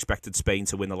 everyone expected Spain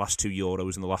to win the last 2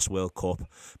 Euros and the last World Cup.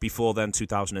 Before then,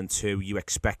 2002, you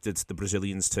expected the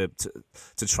Brazilians to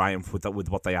triumph with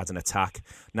what they had in attack.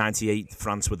 98,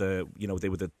 France were they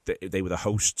were the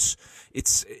hosts.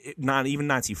 Even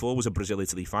 94 was a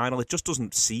Brazil-Italy final. It just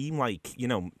doesn't seem like, you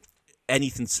know,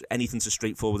 anything's as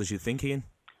straightforward as you think, Ian.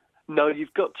 No,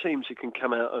 you've got teams who can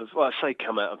come out of... Well, I say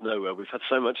come out of nowhere. We've had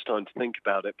so much time to think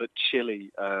about it. But Chile,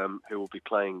 who will be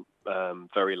playing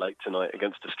very late tonight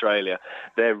against Australia,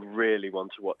 they're really one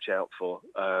to watch out for.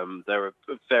 They're a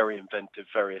very inventive,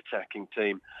 very attacking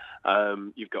team.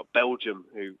 You've got Belgium,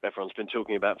 who everyone's been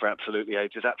talking about for absolutely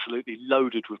ages, absolutely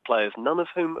loaded with players, none of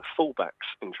whom are fullbacks,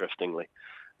 interestingly.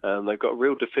 They've got a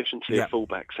real deficiency of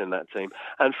fullbacks in that team.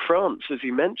 And France, as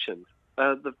you mentioned,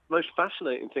 the most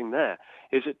fascinating thing there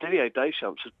is that Didier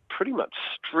Deschamps has pretty much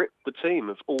stripped the team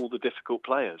of all the difficult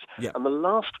players. Yeah. And the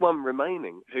last one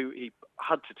remaining, who he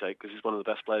had to take because he's one of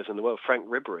the best players in the world, Franck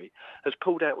Ribéry, has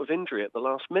pulled out with injury at the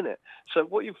last minute. So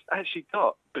what you've actually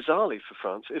got, bizarrely for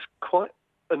France, is quite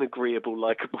an agreeable,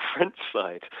 likeable French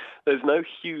side. There's no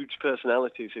huge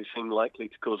personalities who seem likely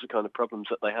to cause the kind of problems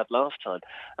that they had last time.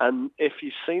 And if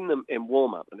you've seen them in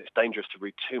warm-up, and it's dangerous to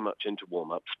read too much into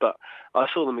warm-ups, but I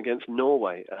saw them against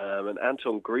Norway, and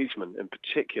Anton Griezmann in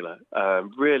particular,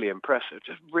 really impressive,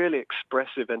 just really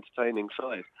expressive, entertaining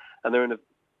side. And they're in a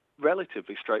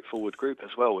relatively straightforward group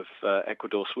as well, with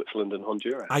Ecuador, Switzerland and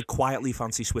Honduras. I quietly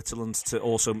fancy Switzerland to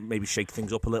also maybe shake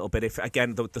things up a little bit. If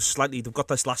again, they've got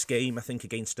this last game, I think,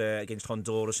 against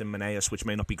Honduras in Manaus, which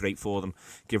may not be great for them,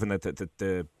 given that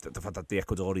the fact that the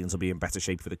Ecuadorians will be in better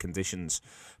shape for the conditions.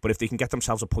 But if they can get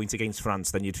themselves a point against France,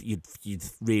 then you'd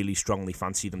really strongly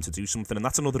fancy them to do something. And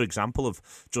that's another example of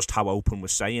just how open we're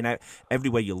saying it.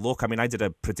 Everywhere you look, I mean, I did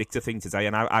a predictor thing today,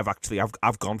 and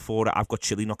I've gone for it. I've got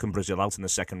Chile knocking Brazil out in the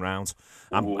second round.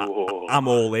 I'm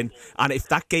all in, and if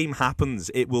that game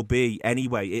happens, it will be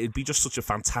anyway. It'd be just such a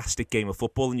fantastic game of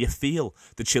football, and you feel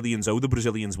the Chileans owe the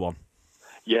Brazilians one.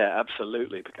 Yeah,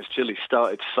 absolutely, because Chile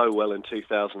started so well in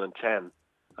 2010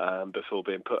 before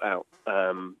being put out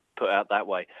that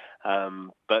way.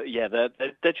 But yeah,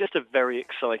 they're just a very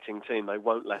exciting team. They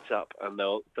won't let up, and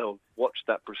they'll watch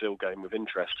that Brazil game with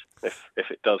interest if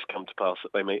it does come to pass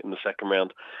that they meet in the second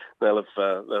round. They'll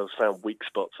have found weak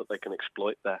spots that they can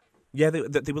exploit there. Yeah, they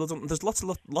will have done. There's lots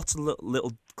of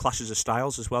little clashes of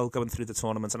styles as well going through the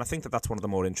tournament, and I think that's one of the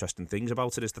more interesting things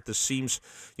about it, is that there seems,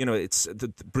 it's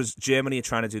Germany are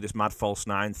trying to do this mad false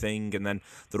nine thing, and then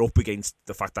they're up against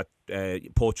the fact that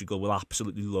Portugal will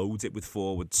absolutely load it with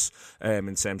forwards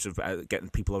in terms of getting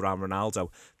people around Ronaldo.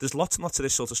 There's lots and lots of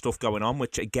this sort of stuff going on,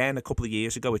 which again a couple of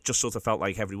years ago it just sort of felt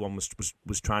like everyone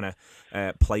was trying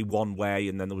to play one way,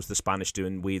 and then there was the Spanish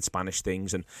doing weird Spanish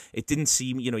things, and it didn't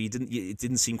seem it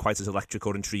didn't seem quite as electric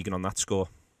or intriguing on that score.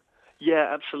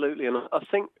 Yeah, absolutely. And I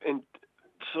think in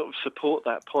sort of support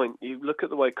that point, you look at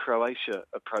the way Croatia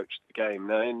approached the game.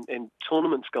 Now, in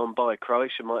tournaments gone by,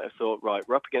 Croatia might have thought, right,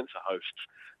 we're up against the hosts.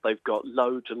 They've got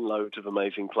loads and loads of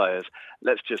amazing players.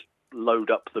 Let's just load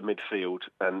up the midfield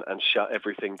and shut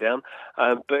everything down.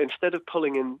 But instead of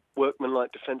pulling in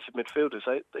workman-like defensive midfielders,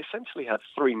 they essentially had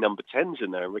 3 number 10s in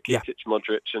there, Rakitic,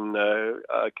 Modric, and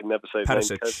I can never say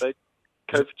his name,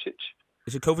 Kovacic.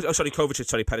 Is it Kovacic? Oh, sorry, Kovacic.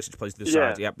 Sorry, Perisic plays to the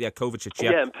side. Yeah, Kovacic.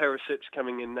 Yeah. Yeah, and Perisic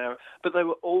coming in now. But they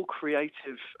were all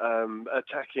creative,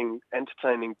 attacking,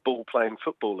 entertaining, ball-playing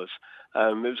footballers.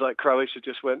 It was like Croatia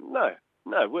just went, no,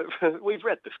 we've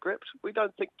read the script. We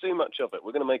don't think too much of it.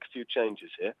 We're going to make a few changes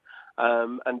here.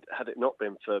 And had it not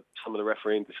been for some of the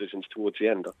refereeing decisions towards the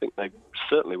end, I think they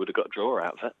certainly would have got a draw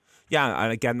out of it. Yeah,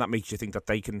 and again, that makes you think that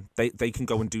they can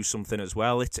go and do something as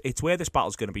well. It's where this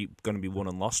battle's going to be won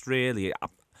and lost, really.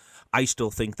 I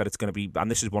still think that it's going to be, and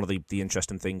this is one of the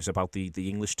interesting things about the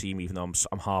English team, even though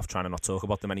I'm half trying to not talk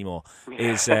about them anymore,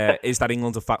 is that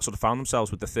England have sort of found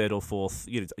themselves with the third or fourth,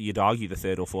 you'd argue the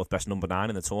third or fourth best number 9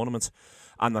 in the tournament,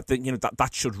 and I think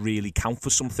that should really count for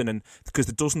something, and because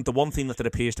the one thing that there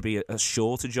appears to be a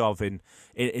shortage of in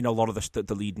a lot of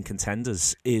the leading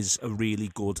contenders is a really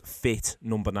good fit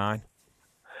number 9.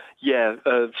 Yeah,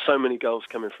 so many goals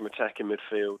coming from attacking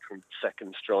midfield, from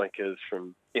second strikers,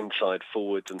 from inside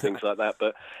forwards and things like that.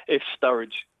 But if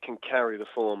Sturridge can carry the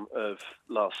form of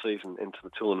last season into the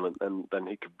tournament, then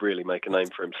he could really make a name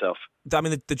for himself. I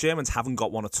mean, the Germans haven't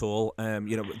got one at all.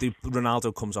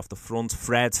 Ronaldo comes off the front.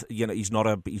 Fred, he's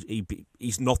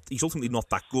ultimately not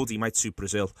that good. He might suit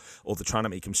Brazil, or they're trying to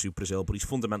make him suit Brazil, but he's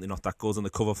fundamentally not that good. And the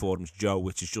cover for him's Joe,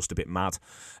 which is just a bit mad.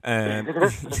 You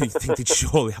think they'd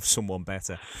surely have someone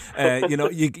better.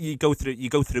 You go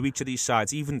through each of these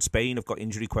sides. Even Spain have got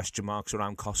injury question marks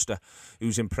around Costa,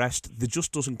 who's impressed. There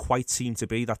just doesn't quite seem to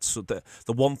be that. So the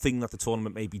one thing that the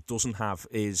tournament maybe doesn't have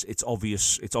is its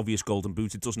obvious golden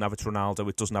boot. It doesn't have its Ronaldo.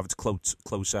 It doesn't have its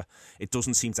closer. It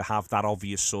doesn't seem to have that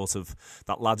obvious sort of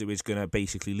that lad who is going to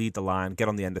basically lead the line, get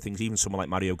on the end of things. Even someone like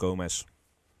Mario Gomez.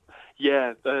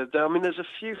 Yeah, I mean, there's a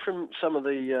few from some of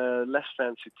the less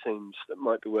fancy teams that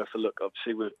might be worth a look.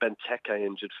 Obviously, with Benteke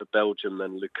injured for Belgium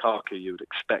and Lukaku, you would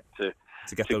expect to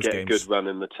get a good run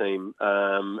in the team.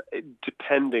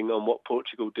 Depending on what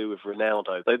Portugal do with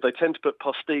Ronaldo, they tend to put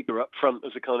Postiga up front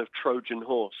as a kind of Trojan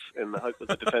horse in the hope that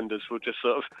the defenders will just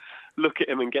sort of look at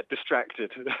him and get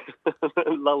distracted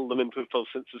and lull them into a false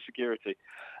sense of security.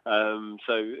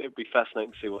 So it'd be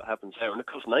fascinating to see what happens there. And of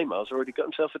course, Neymar's already got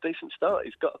himself a decent start.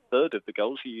 He's got a third of the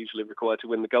goals he usually required to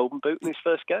win the Golden Boot in his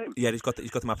first game. Yeah, he's got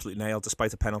them absolutely nailed,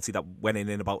 despite a penalty that went in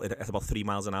at about 3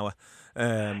 miles an hour.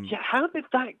 How did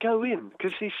that go in?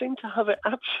 Because he seemed to have it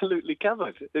absolutely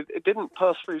covered. It didn't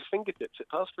pass through his fingertips. It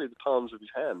passed through the palms of his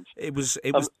hands. It was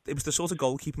the sort of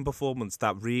goalkeeping performance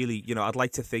that really, I'd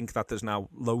like to think that there's now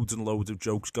loads and loads of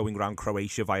jokes going around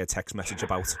Croatia via text message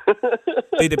about.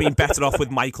 they'd have been better off with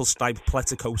Michael Stipe,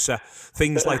 Pleticosa,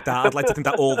 things like that. I'd like to think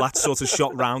that all that sort of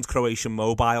shot round Croatian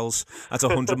mobiles at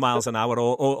 100 miles an hour,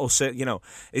 or you know,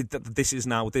 this is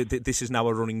now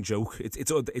a running joke.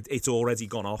 It's already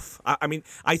gone off. I mean,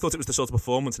 I thought it was the sort of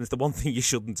performance, and it's the one thing you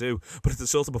shouldn't do, but it's the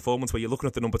sort of performance where you're looking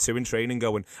at the number 2 in training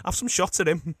going, have some shots at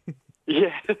him.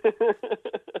 Yeah.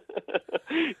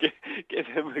 Give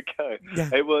him a go. Yeah.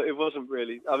 It wasn't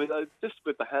really. I mean, just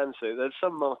with the hands, there's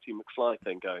some Marty McFly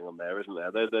thing going on there, isn't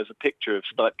there? There's a picture of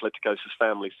Stipe Pleticosa's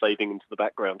family fading into the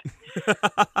background.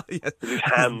 Yes. His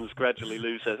hands gradually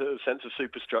lose their sense of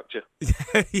superstructure.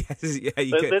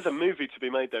 There's a movie to be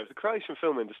made there. If the Croatian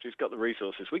film industry's got the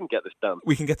resources, we can get this done.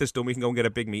 We can go and get a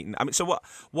big meeting. I mean, so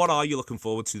what are you looking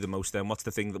forward to the most then? What's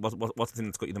the thing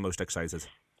that's got you the most excited?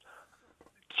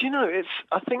 Do you know,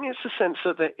 I think it's the sense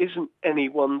that there isn't any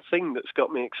one thing that's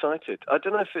got me excited. I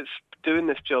don't know if it's doing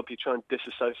this job, you try and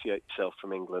disassociate yourself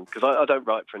from England, because I don't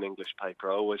write for an English paper.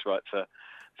 I always write for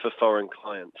foreign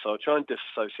clients, so I try and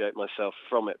disassociate myself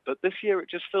from it. But this year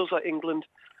it just feels like England,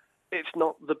 it's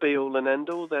not the be-all and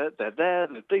end-all. They're there, they're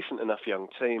a decent enough young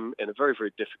team in a very,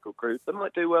 very difficult group. They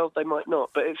might do well, they might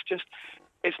not, but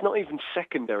it's not even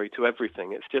secondary to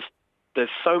everything. It's just, there's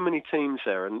so many teams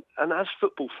there, and as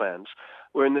football fans,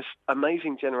 we're in this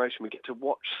amazing generation. We get to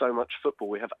watch so much football.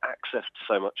 We have access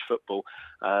to so much football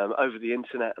over the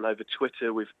internet and over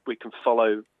Twitter. We can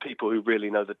follow people who really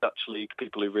know the Dutch league,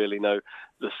 people who really know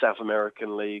the South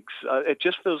American leagues. It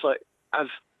just feels like, as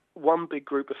one big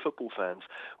group of football fans,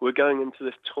 we're going into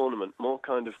this tournament more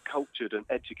kind of cultured and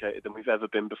educated than we've ever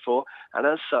been before. And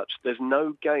as such, there's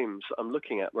no games that I'm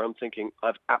looking at where I'm thinking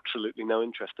I've absolutely no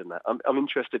interest in that. I'm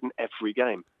interested in every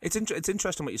game. It's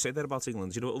interesting what you say there about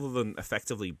England. You know, other than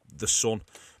effectively the Sun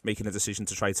making a decision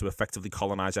to try to effectively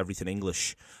colonise everything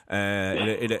English,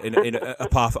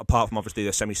 apart from obviously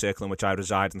the semicircle in which I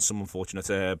reside, and some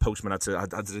unfortunate postman had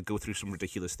to go through some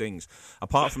ridiculous things.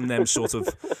 Apart from them sort of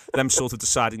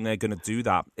deciding they're going to do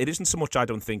that, it isn't so much, I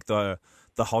don't think, the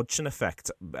Hodgson effect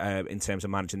in terms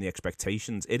of managing the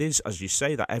expectations. It is, as you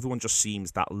say, that everyone just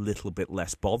seems that little bit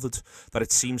less bothered, that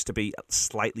it seems to be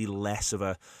slightly less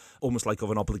of almost like of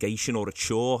an obligation or a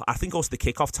chore. I think also the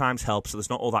kickoff times help, so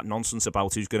there's not all that nonsense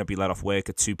about who's going to be let off work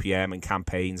at 2 p.m. and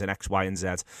campaigns and X, Y and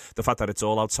Z. The fact that it's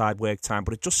all outside work time,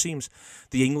 but it just seems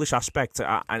the English aspect,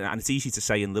 and it's easy to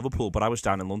say in Liverpool, but I was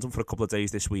down in London for a couple of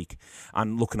days this week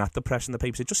and looking at the press and the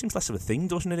papers, it just seems less of a thing,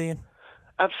 doesn't it, Ian?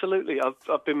 Absolutely.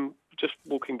 I've been just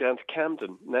walking down to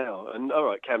Camden now, and all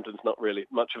right, Camden's not really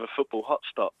much of a football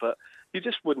hotspot, but you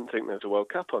just wouldn't think there's a World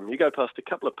Cup on. You go past a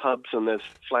couple of pubs and there's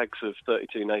flags of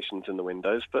 32 nations in the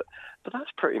windows, but that's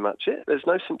pretty much it. There's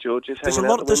no St George's hanging out the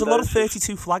windows. There's a lot of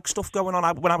 32 flag stuff going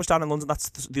on. When I was down in London, that's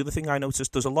the other thing I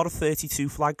noticed. There's a lot of 32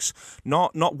 flags,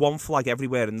 not one flag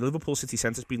everywhere. And Liverpool city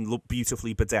centre's been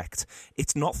beautifully bedecked.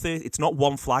 It's not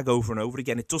one flag over and over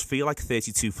again. It does feel like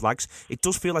 32 flags. It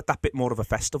does feel like that bit more of a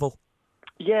festival.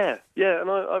 Yeah,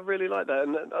 and I really like that,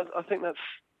 and I think that's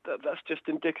just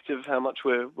indicative of how much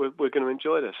we're going to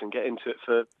enjoy this and get into it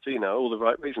for all the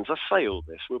right reasons. I say all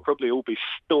this, we'll probably all be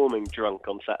storming drunk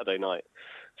on Saturday night,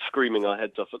 screaming our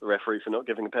heads off at the referee for not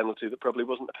giving a penalty that probably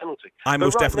wasn't a penalty. I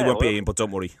most definitely won't be in, but don't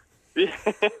worry. Yeah.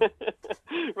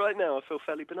 Right now, I feel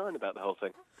fairly benign about the whole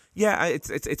thing. Yeah,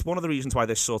 it's one of the reasons why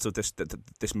this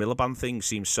Miliband thing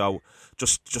seems so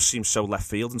seems so left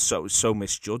field and so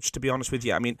misjudged. To be honest with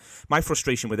you, I mean, my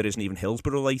frustration with it isn't even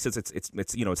Hillsborough related. It's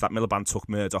that Miliband took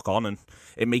Murdoch on, and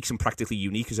it makes him practically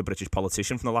unique as a British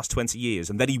politician from the last 20 years.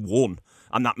 And then he won,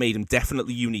 and that made him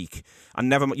definitely unique. And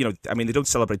never, I mean, they don't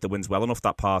celebrate the wins well enough,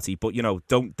 that party. But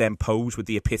don't then pose with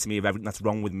the epitome of everything that's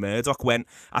wrong with Murdoch when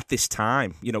at this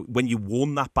time, when you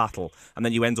won that battle, and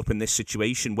then you end up in this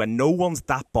situation when no one's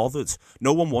that bothered.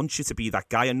 No one wants you to be that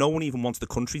guy, and no one even wants the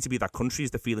country to be that country,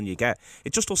 is the feeling you get.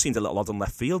 It just all seemed a little odd on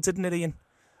left field, didn't it, Ian?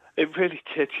 It really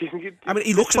did. I mean,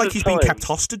 he looks like he's been kept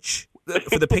hostage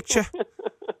for the picture.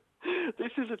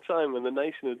 This is a time when the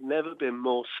nation has never been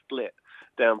more split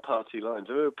down party lines.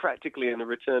 We're practically in a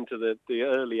return to the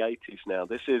early 80s now.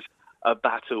 This is a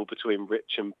battle between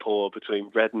rich and poor,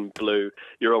 between red and blue.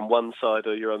 You're on one side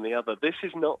or you're on the other. This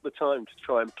is not the time to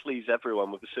try and please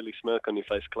everyone with a silly smirk on your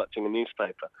face clutching a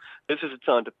newspaper. This is a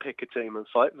time to pick a team and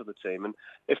fight for the team. And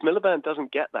if Miliband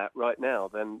doesn't get that right now,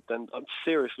 then I'm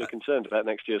seriously concerned about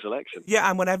next year's election. Yeah,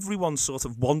 and when everyone sort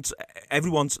of wants, not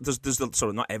everyone,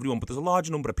 but there's a large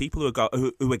number of people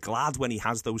who are glad when he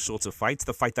has those sorts of fights,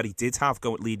 the fight that he did have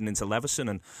leading into Leveson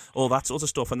and all that sort of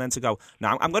stuff, and then to go,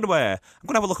 now I'm going to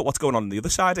have a look at what's going on the other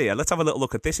side here. Let's have a little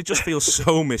look at this. It just feels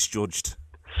so misjudged.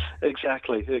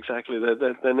 Exactly.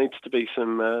 There needs to be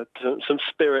some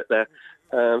spirit there.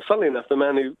 Funnily enough, the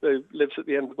man who lives at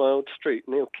the end of my old street,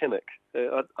 Neil Kinnock,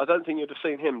 I don't think you'd have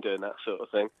seen him doing that sort of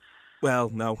thing.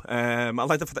 Well, no. I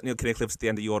like the fact that Neil Kinnock lives at the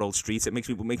end of your old street. It makes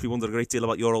me wonder a great deal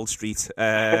about your old street.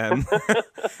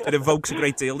 It evokes a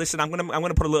great deal. Listen, I'm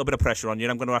gonna put a little bit of pressure on you,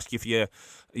 and I'm going to ask you for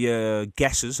your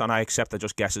guesses, and I accept they're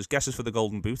just guesses. Guesses for the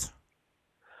Golden Boot.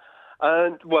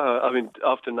 Well, I mean,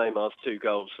 after Neymar's 2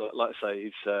 goals, like I say,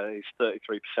 he's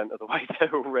 33% of the way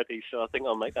there already. So I think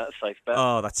I'll make that a safe bet.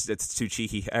 Oh, it's too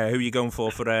cheeky. Who are you going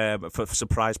for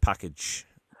surprise package?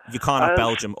 You can't have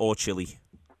Belgium or Chile.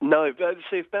 No, but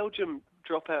see, if Belgium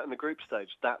drop out in the group stage,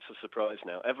 that's a surprise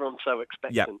now. Everyone's so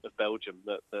expectant of Belgium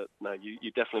that no,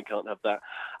 you definitely can't have that.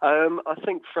 I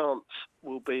think France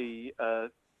will be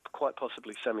quite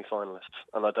possibly semi-finalists,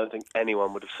 and I don't think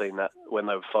anyone would have seen that when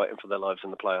they were fighting for their lives in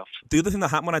the playoffs. The other thing that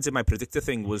happened when I did my predictor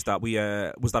thing was that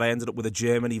I ended up with a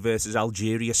Germany versus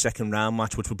Algeria second round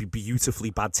match, which would be beautifully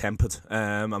bad-tempered,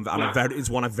 and it's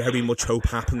one I very much hope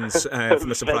happens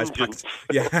from a surprise pact.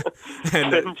 Yeah,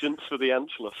 vengeance for the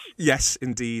Anschluss. Yes,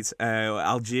 indeed.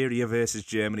 Algeria versus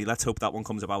Germany. Let's hope that one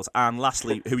comes about. And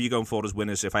lastly, who are you going for as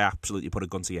winners? If I absolutely put a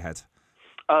gun to your head.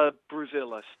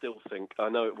 Brazil, I still think. I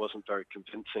know it wasn't very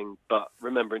convincing, but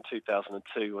remember in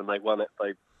 2002 when they won it,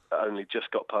 they only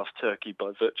just got past Turkey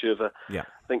by virtue of I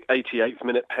think 88th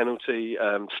minute penalty.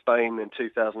 Spain in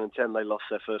 2010, they lost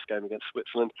their first game against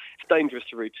Switzerland. It's dangerous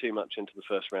to read too much into the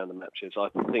first round of matches. I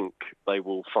think they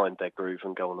will find their groove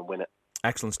and go on and win it.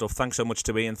 Excellent stuff. Thanks so much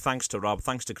to Ian. Thanks to Rob.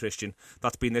 Thanks to Christian.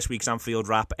 That's been this week's Anfield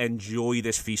Wrap. Enjoy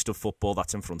this feast of football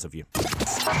that's in front of you.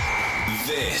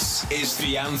 This is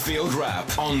the Anfield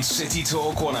Wrap on City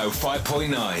Talk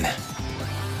 105.9.